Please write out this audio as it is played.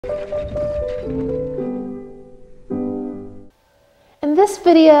In this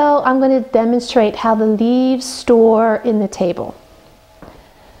video, I'm going to demonstrate how the leaves store in the table.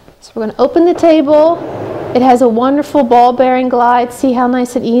 So we're going to open the table. It has a wonderful ball bearing glide. See how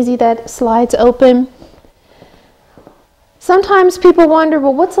nice and easy that slides open. Sometimes people wonder,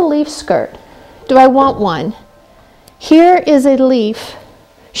 well, what's a leaf skirt? Do I want one? Here is a leaf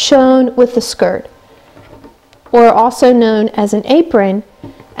shown with the skirt, or also known as an apron,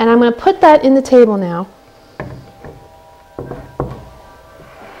 and I'm going to put that in the table now.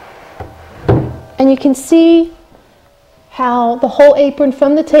 And you can see how the whole apron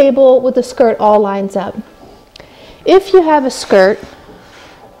from the table with the skirt all lines up. If you have a skirt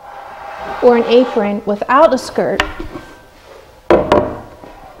or an apron without a skirt,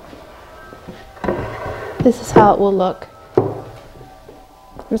 this is how it will look.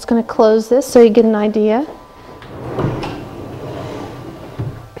 I'm just going to close this so you get an idea.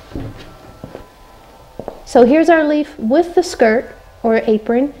 So here's our leaf with the skirt or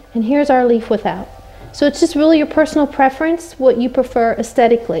apron, and here's our leaf without. So it's just really your personal preference, what you prefer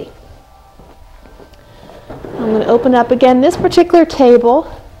aesthetically. I'm going to open up again. This particular table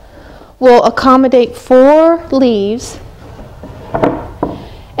will accommodate 4 leaves,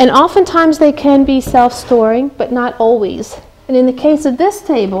 and oftentimes they can be self-storing, but not always. And in the case of this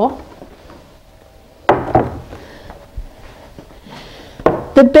table,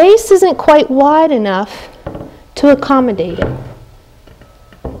 the base isn't quite wide enough to accommodate it.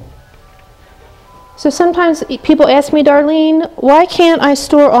 So sometimes people ask me, Darlene, why can't I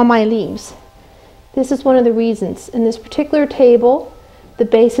store all my leaves? This is one of the reasons. In this particular table, the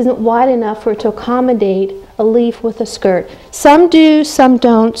base isn't wide enough for it to accommodate a leaf with a skirt. Some do, some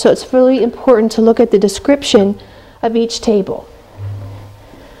don't, so it's really important to look at the description of each table.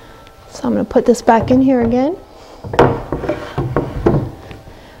 So I'm going to put this back in here again.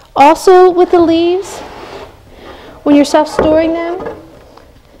 Also with the leaves, when you're self-storing them,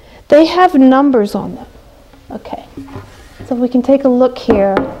 they have numbers on them. Okay, so we can take a look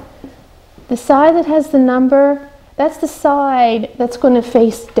here. The side that has the number, that's the side that's going to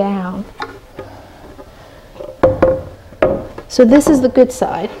face down. So this is the good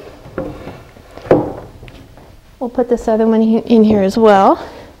side. We'll put this other one in here as well.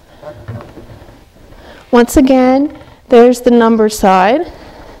 Once again, there's the number side.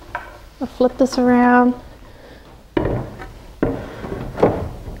 I'll flip this around.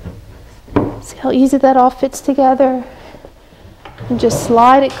 See how easy that all fits together? And just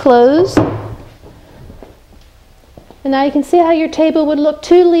slide it closed. And now you can see how your table would look: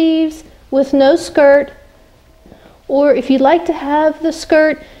 2 leaves with no skirt. Or if you'd like to have the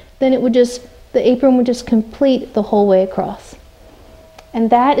skirt, then it would just, the apron would just complete the whole way across. And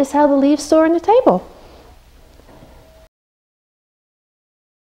that is how the leaves store in the table.